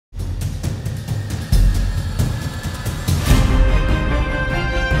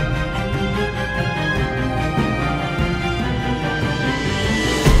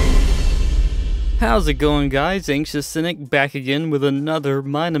How's it going, guys? Anxious Cynic back again with another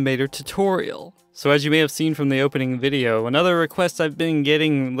Mine-imator tutorial. So as you may have seen from the opening video, another request I've been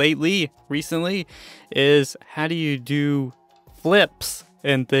getting recently, is how do you do flips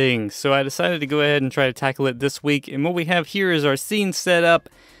and things? So I decided to go ahead and try to tackle it this week, and what we have here is our scene set up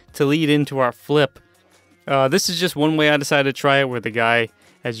to lead into our flip. This is just one way I decided to try it, where the guy,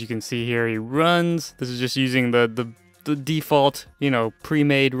 as you can see here, he runs. This is just using the default,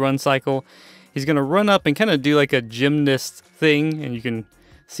 pre-made run cycle. He's gonna run up and kind of do like a gymnast thing, and you can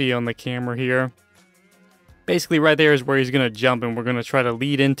see on the camera here. Basically right there is where he's gonna jump, and we're gonna try to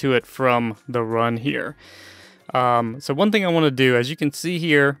lead into it from the run here. So one thing I want to do, as you can see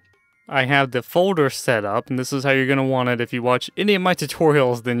here, I have the folder set up, and this is how you're gonna want it. If you watch any of my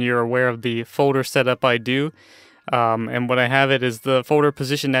tutorials, then you're aware of the folder setup I do. And what I have it is the folder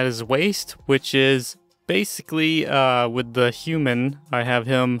positioned at his waist, which is basically with the human, I have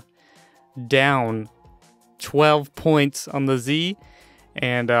him down 12 points on the Z,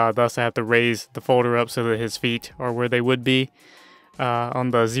 and thus I have to raise the folder up so that his feet are where they would be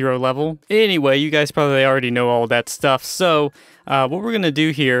on the 0 level. Anyway, you guys probably already know all that stuff. So what we're gonna do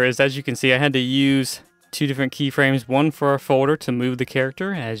here is, as you can see, I had to use two different keyframes, one for our folder to move the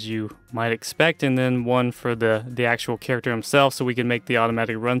character, as you might expect, and then one for the actual character himself, so we can make the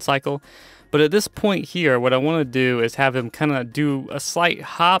automatic run cycle. But at this point here, what I want to do is have him kind of do a slight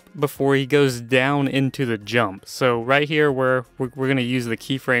hop before he goes down into the jump. So right here, where we're going to use the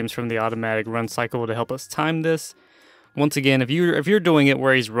keyframes from the automatic run cycle to help us time this. Once again, if you're doing it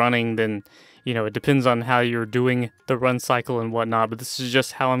where he's running, then it depends on how you're doing the run cycle and whatnot. But this is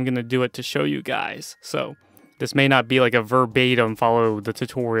just how I'm going to do it to show you guys. So this may not be like a verbatim follow the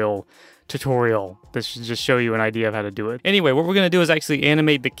tutorial. This should just show you an idea of how to do it. Anyway, what we're going to do is actually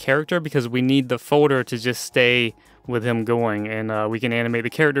animate the character, because we need the folder to just stay with him going, and we can animate the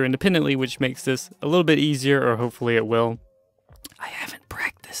character independently, which makes this a little bit easier, or hopefully it will. I haven't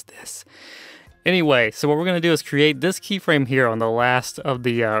practiced this. Anyway, so what we're going to do is create this keyframe here on the last of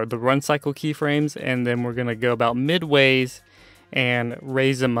the run cycle keyframes, and then we're going to go about midways and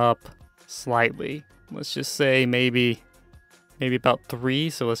raise him up slightly. Let's just say maybe about 3,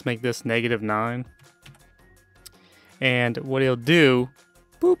 so let's make this -9. And what he'll do,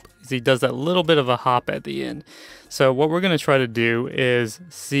 boop, is he does that little bit of a hop at the end. So what we're going to try to do is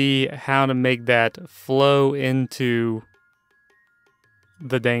see how to make that flow into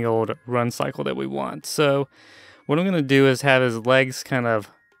the dang old run cycle that we want. So what I'm going to do is have his legs kind of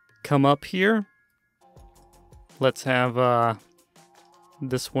come up here. Let's have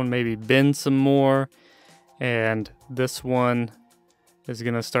this one maybe bend some more. And this one is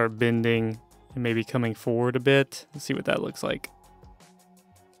going to start bending and maybe coming forward a bit. Let's see what that looks like.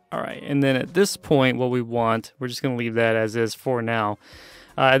 All right, and then at this point, what we want, we're just going to leave that as is for now.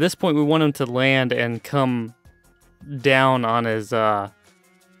 At this point, we want him to land and come down on his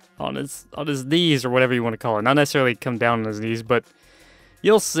knees, or whatever you want to call it. Not necessarily come down on his knees, but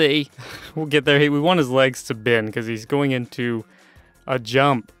you'll see. We'll get there. We want his legs to bend because he's going into a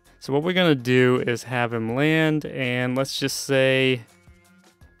jump. So what we're going to do is have him land, and let's just say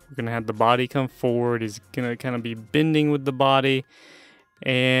we're going to have the body come forward. He's going to kind of be bending with the body,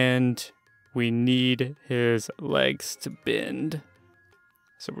 and we need his legs to bend.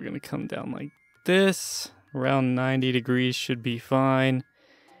 So we're going to come down like this. Around 90 degrees should be fine.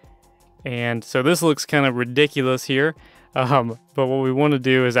 And so this looks kind of ridiculous here, but what we want to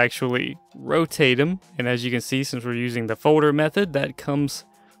do is actually rotate him. And as you can see, since we're using the folder method, that comes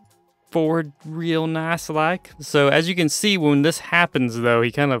forward real nice like. So as you can see, when this happens though, he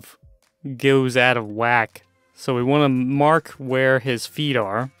kind of goes out of whack. So we want to mark where his feet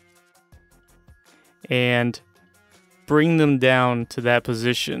are and bring them down to that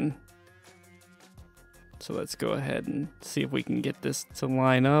position. So let's go ahead and see if we can get this to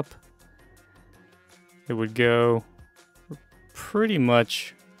line up. It would go pretty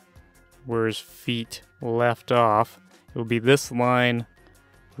much where his feet left off. It will be this line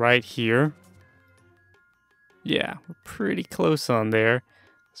right here. Yeah, we're pretty close on there.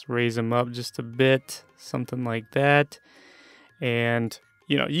 Let's raise him up just a bit, something like that. And,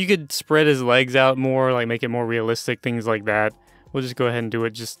 you could spread his legs out more, like make it more realistic, things like that. We'll just go ahead and do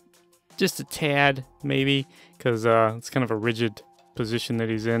it just a tad, maybe, because it's kind of a rigid position that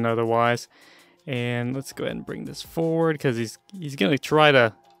he's in otherwise. And let's go ahead and bring this forward, because he's going to try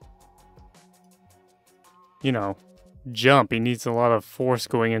to, jump. He needs a lot of force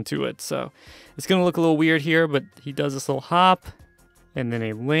going into it. So it's going to look a little weird here, but he does this little hop, and then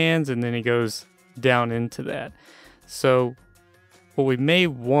he lands, and then he goes down into that. So what we may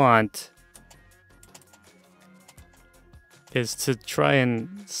want is to try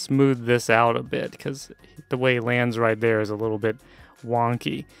and smooth this out a bit, because the way he lands right there is a little bit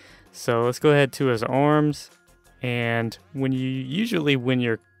wonky. So let's go ahead to his arms, and when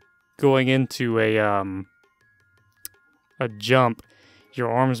you're going into a jump, your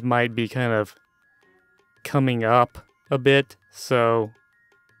arms might be kind of coming up a bit. So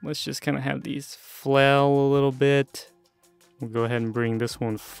let's just kind of have these flail a little bit. We'll go ahead and bring this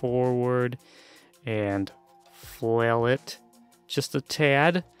one forward and flail it just a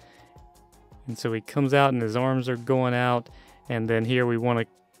tad. And so he comes out and his arms are going out. And then here we want to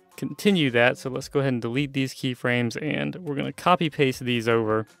continue that. So let's go ahead and delete these keyframes, and we're going to copy paste these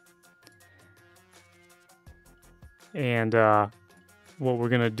over. And what we're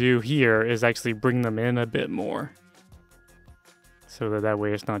going to do here is actually bring them in a bit more, so that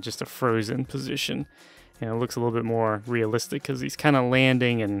way it's not just a frozen position. And it looks a little bit more realistic because he's kind of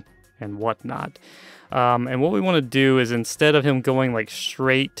landing and whatnot. And what we want to do is, instead of him going like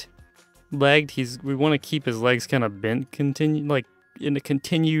straight legged, we want to keep his legs kind of bent, like in a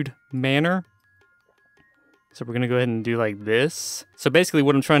continued manner. So we're going to go ahead and do like this. So basically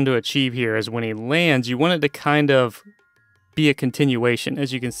what I'm trying to achieve here is when he lands, you want it to kind of be a continuation.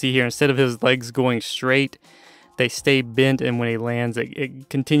 As you can see here, instead of his legs going straight, they stay bent, and when he lands, it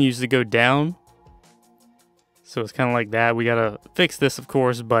continues to go down. So it's kind of like that. We got to fix this, of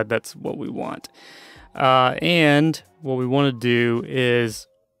course, but that's what we want. And what we want to do is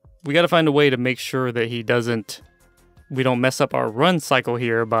we got to find a way to make sure that we don't mess up our run cycle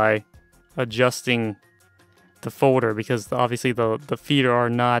here by adjusting the folder, because obviously the feet are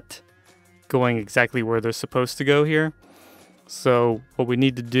not going exactly where they're supposed to go here. So what we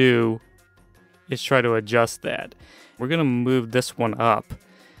need to do is try to adjust that. We're going to move this one up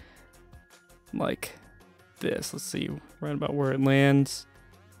like this. Let's see right about where it lands.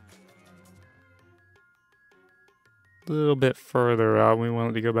 A little bit further out. We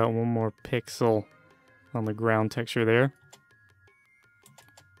want it to go about 1 more pixel on the ground texture there.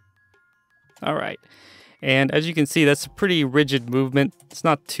 All right. And as you can see, that's a pretty rigid movement. It's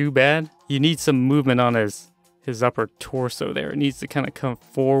not too bad. You need some movement on his upper torso there. It needs to kind of come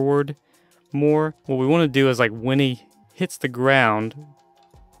forward more. What we want to do is, like, when he hits the ground,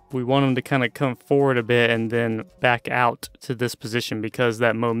 we want him to kind of come forward a bit and then back out to this position, because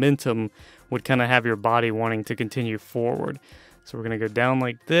that momentum would kind of have your body wanting to continue forward. So we're going to go down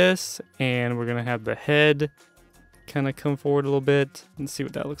like this, and we're going to have the head kind of come forward a little bit and see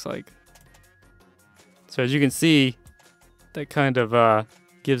what that looks like. So as you can see, that kind of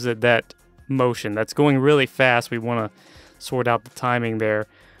gives it that motion. That's going really fast. We want to sort out the timing there,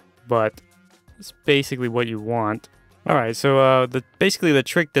 but it's basically what you want. All right, so basically the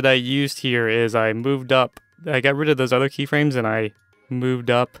trick that I used here is I got rid of those other keyframes and I moved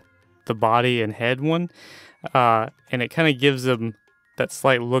up the body and head one, and it kind of gives them that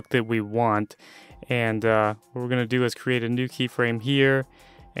slight look that we want. And what we're going to do is create a new keyframe here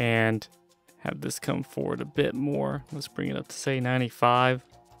and have this come forward a bit more. Let's bring it up to, say, 95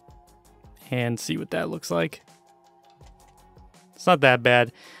 and see what that looks like. It's not that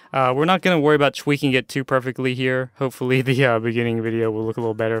bad. We're not going to worry about tweaking it too perfectly here. Hopefully the beginning video will look a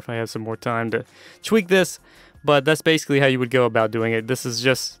little better if I have some more time to tweak this. But that's basically how you would go about doing it. This is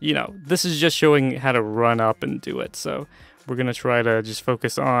just, this is just showing how to run up and do it. So we're going to try to just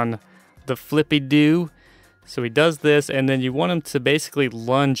focus on the flippy do. So he does this, and then you want him to basically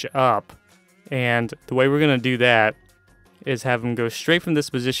lunge up. And the way we're going to do that is have him go straight from this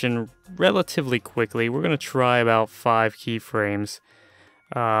position relatively quickly. We're going to try about 5 keyframes,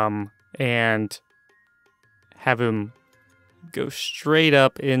 and have him go straight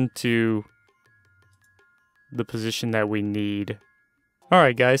up into the position that we need.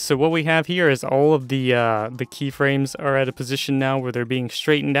 Alright guys, so what we have here is all of the keyframes are at a position now where they're being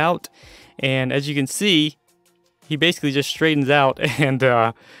straightened out. And as you can see, he basically just straightens out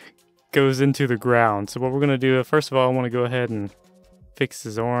and goes into the ground. So what we're going to do, first of all, I want to go ahead and fix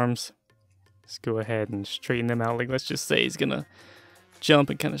his arms. Let's go ahead and straighten them out. Like, let's just say he's going to jump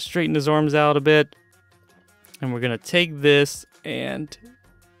and kind of straighten his arms out a bit. And we're going to take this and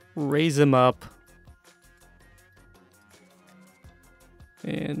raise him up.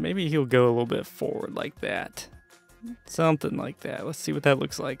 And maybe he'll go a little bit forward like that. Something like that. Let's see what that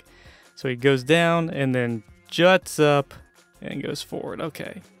looks like. So he goes down and then juts up and goes forward.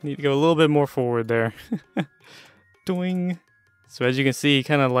 Okay, need to go a little bit more forward there. Doing. So as you can see, he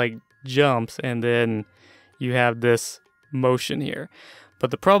kind of like jumps, and then you have this motion here. But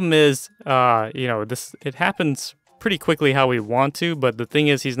the problem is, it happens pretty quickly how we want to, but the thing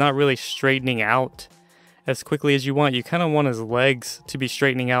is, he's not really straightening out as quickly as you want. You kind of want his legs to be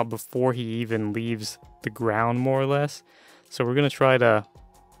straightening out before he even leaves the ground, more or less. So we're going to try to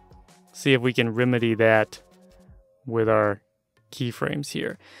see if we can remedy that with our keyframes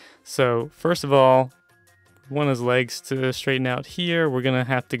here. So first of all, we want his legs to straighten out here. We're going to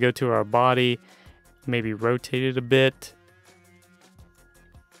have to go to our body, maybe rotate it a bit.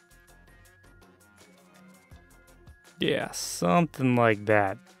 Yeah, something like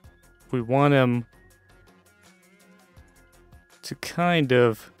that. We want him to kind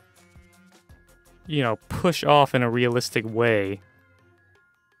of, you know, push off in a realistic way.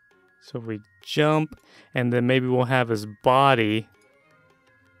 So if we jump, and then maybe we'll have his body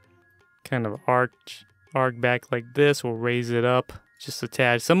kind of arc back like this. We'll raise it up just a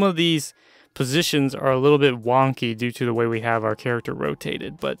tad. Some of these positions are a little bit wonky due to the way we have our character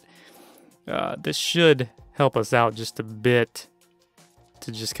rotated, but this should help us out just a bit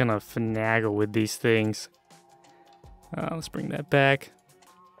to just kind of finagle with these things. Let's bring that back.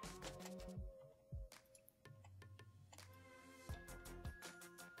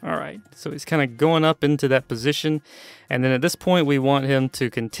 All right, so he's kind of going up into that position, and then at this point we want him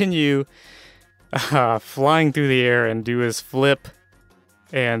to continue flying through the air and do his flip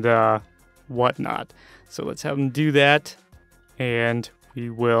and whatnot. So let's have him do that, and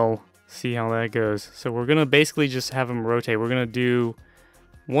we will see how that goes. So we're gonna basically just have him rotate. We're gonna do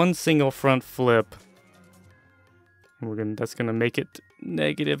one single front flip, and that's gonna make it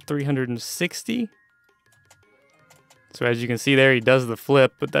negative 360. So as you can see there, he does the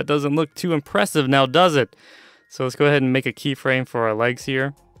flip, but that doesn't look too impressive now, does it? So let's go ahead and make a keyframe for our legs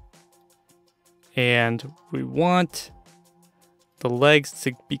here. And we want the legs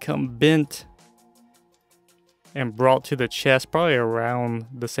to become bent and brought to the chest, probably around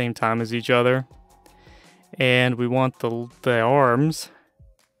the same time as each other. And we want the arms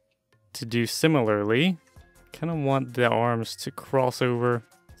to do similarly. Kind of want the arms to cross over,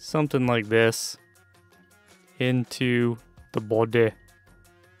 something like this, into the body.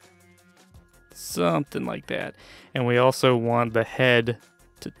 Something like that. And we also want the head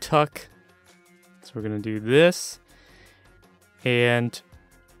to tuck. So we're going to do this. And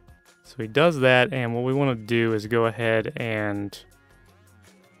so he does that. And what we want to do is go ahead and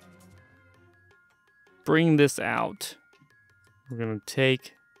bring this out. We're going to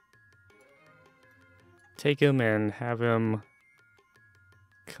take him and have him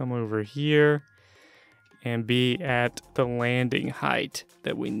come over here and be at the landing height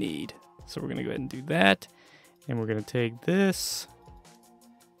that we need. So we're gonna go ahead and do that. And we're gonna take this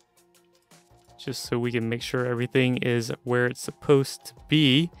just so we can make sure everything is where it's supposed to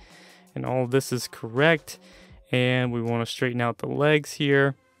be. And all of this is correct. And we wanna straighten out the legs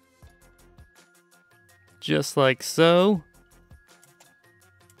here. Just like so.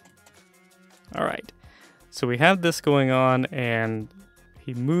 All right, so we have this going on, and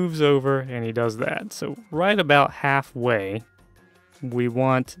he moves over and he does that. So right about halfway, we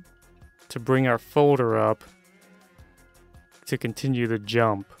want to bring our folder up to continue the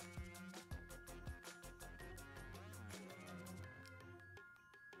jump.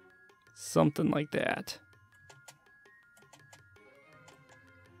 Something like that.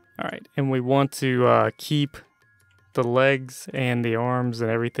 All right, and we want to keep the legs and the arms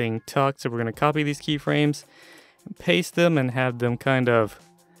and everything tucked. So we're going to copy these keyframes, paste them, and have them kind of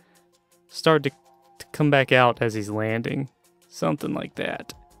start to come back out as he's landing. Something like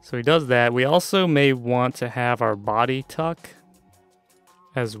that. So he does that. We also may want to have our body tuck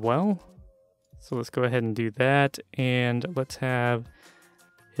as well. So let's go ahead and do that. And let's have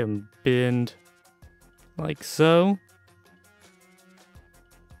him bend like so.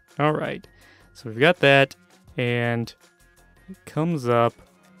 All right. So we've got that. And it comes up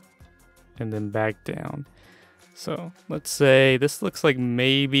and then back down. So let's say this looks like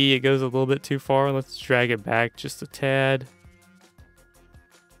maybe it goes a little bit too far. Let's drag it back just a tad.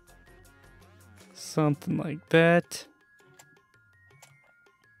 Something like that.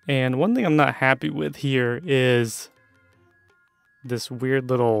 And one thing I'm not happy with here is this weird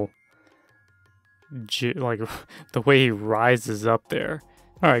little, like the way he rises up there.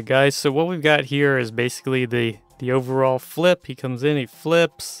 Alright guys, so what we've got here is basically the overall flip. He comes in, he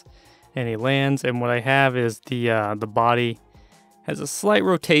flips, and he lands, and what I have is the body has a slight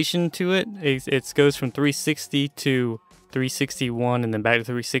rotation to it. It goes from 360 to 361 and then back to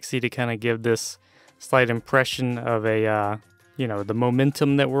 360 to kind of give this slight impression of a, you know, the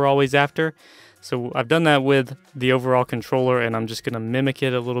momentum that we're always after. So I've done that with the overall controller, and I'm just going to mimic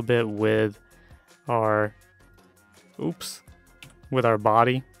it a little bit with our, with our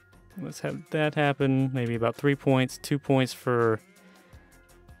body. Let's have that happen. Maybe about 3 points, 2 points for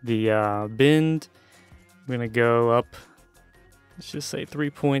the bend. I'm going to go up, let's just say 3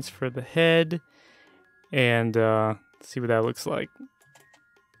 points for the head, and See what that looks like.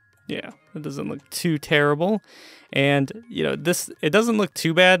 Yeah, it doesn't look too terrible. And, you know, it doesn't look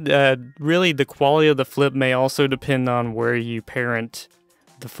too bad. Really, the quality of the flip may also depend on where you parent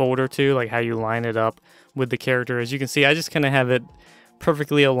the folder to, like how you line it up with the character. As you can see, I just kind of have it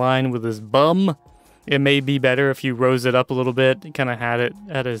perfectly aligned with his bum. It may be better if you rose it up a little bit, kind of had it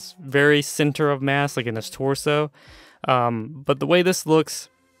at his very center of mass, like in his torso. But the way this looks,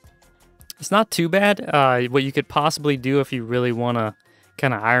 it's not too bad. What you could possibly do if you really want to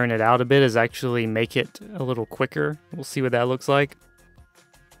kind of iron it out a bit is actually make it a little quicker. We'll see what that looks like.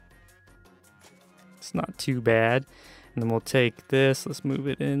 It's not too bad. And then we'll take this, let's move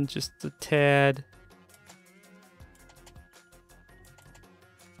it in just a tad.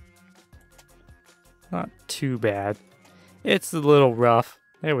 Not too bad. It's a little rough.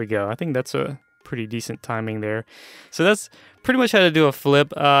 There we go. I think that's a pretty decent timing there. So that's pretty much how to do a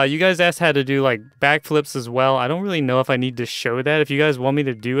flip. You guys asked how to do like backflips as well. I don't really know if I need to show that. If you guys want me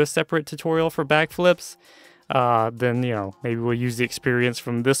to do a separate tutorial for backflips, then, you know, maybe we'll use the experience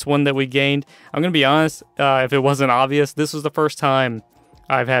from this one that we gained. I'm gonna be honest, if it wasn't obvious, this was the first time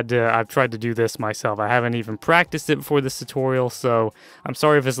I've tried to do this myself. I haven't even practiced it before this tutorial, so I'm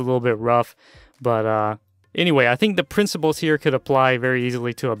sorry if it's a little bit rough. But anyway, I think the principles here could apply very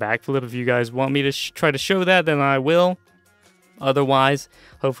easily to a backflip. If you guys want me to try to show that, then I will. Otherwise,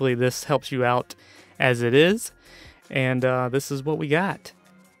 hopefully this helps you out as it is. And this is what we got.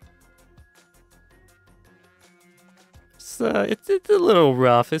 It's a little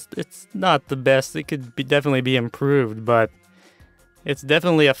rough. It's not the best. It could definitely be improved, but it's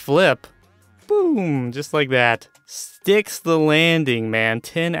definitely a flip. Boom, just like that. Sticks the landing, man.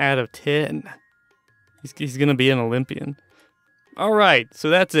 10 out of 10. He's going to be an Olympian. All right, so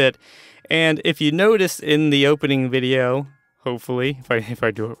that's it. And if you notice in the opening video, hopefully, if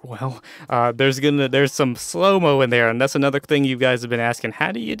I do it well, there's some slow-mo in there, and that's another thing you guys have been asking.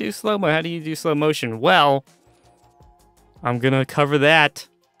 How do you do slow-mo? How do you do slow motion? Well, I'm going to cover that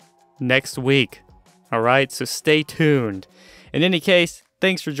next week. All right, so stay tuned. In any case,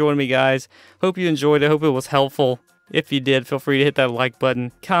 thanks for joining me, guys. Hope you enjoyed it. Hope it was helpful. If you did, feel free to hit that like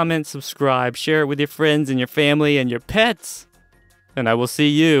button, comment, subscribe, share it with your friends and your family and your pets. And I will see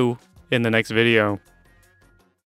you in the next video.